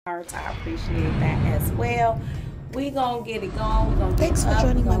hearts. I appreciate that as well. We gonna get it going. We gonna Thanks get for up.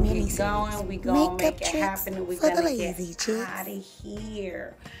 joining We my gonna mini get going. We series. gonna Makeup make it tricks happen, and we for the gonna lazy get chicks. out of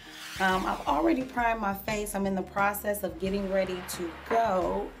here. I've already primed my face. I'm in the process of getting ready to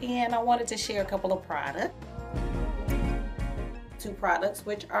go, and I wanted to share a couple of products. Two products,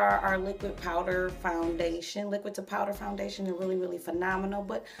 which are our liquid powder foundation. Liquid to powder foundation are really phenomenal,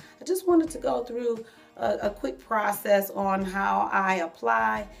 but I just wanted to go through a quick process on how I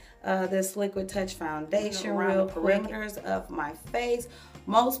apply this liquid touch foundation around the perimeters of my face.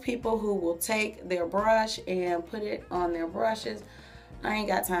 Most people who will take their brush and put it on their brushes, I ain't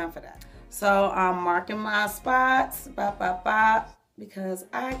got time for that. So I'm marking my spots, because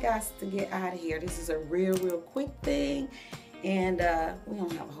I got to get out of here. This is a real quick thing, and we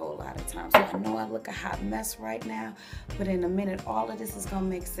don't have a whole lot of time. So I know I look a hot mess right now, but in a minute all of this is gonna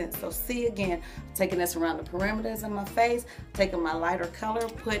make sense. So see, again, taking this around the perimeters of my face, taking my lighter color,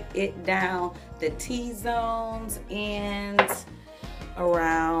 put it down the T-zones and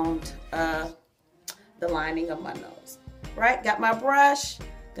around the lining of my nose. Right, got my brush,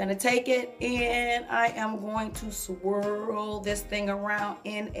 gonna take it, and I am going to swirl this thing around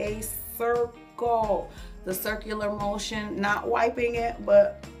in a circle. The circular motion, not wiping it,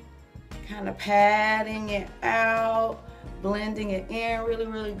 but kind of patting it out, blending it in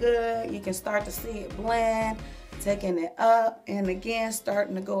really good. You can start to see it blend, taking it up, and again,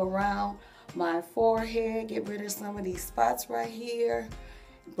 starting to go around my forehead, get rid of some of these spots right here,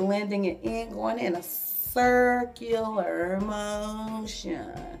 blending it in, going in a circular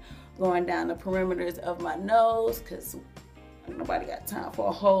motion, going down the perimeters of my nose, because nobody got time for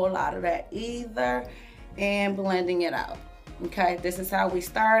a whole lot of that either, and blending it out. Okay, this is how we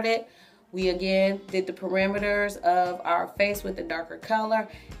started. We again did the perimeters of our face with the darker color,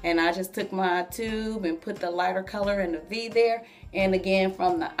 and I just took my tube and put the lighter color in the V there, and again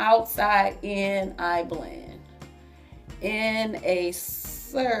from the outside in I blend in a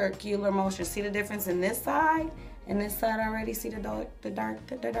circular motion. See the difference in this side and this side already? See the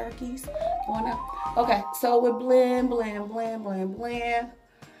darkies going up? Okay, so we blend.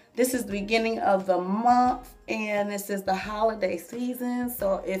 This is the beginning of the month, and this is the holiday season.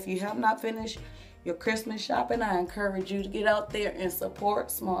 So if you have not finished your Christmas shopping, I encourage you to get out there and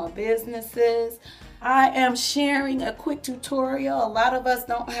support small businesses. I am sharing a quick tutorial. A lot of us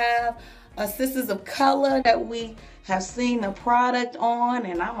don't have sisters of color that we have seen the product on,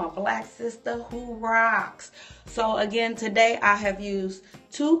 and I'm a black sister who rocks. So again, today I have used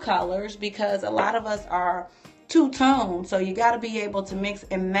two colors because a lot of us are two-tone, so you got to be able to mix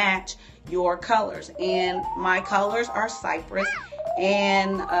and match your colors, and my colors are cypress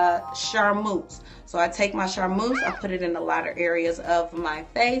and charmuese. So I take my charmuese, I put it in the lighter areas of my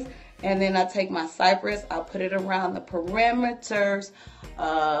face, and then I take my cypress, I put it around the perimeters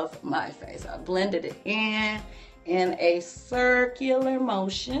of my face. I blended it in a circular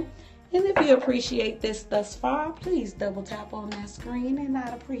motion. And if you appreciate this thus far, please double tap on that screen, and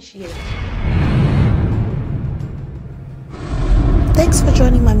I'd appreciate it. Thanks for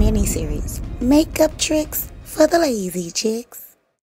joining my mini series, Makeup Tricks for the Lazy Chicks.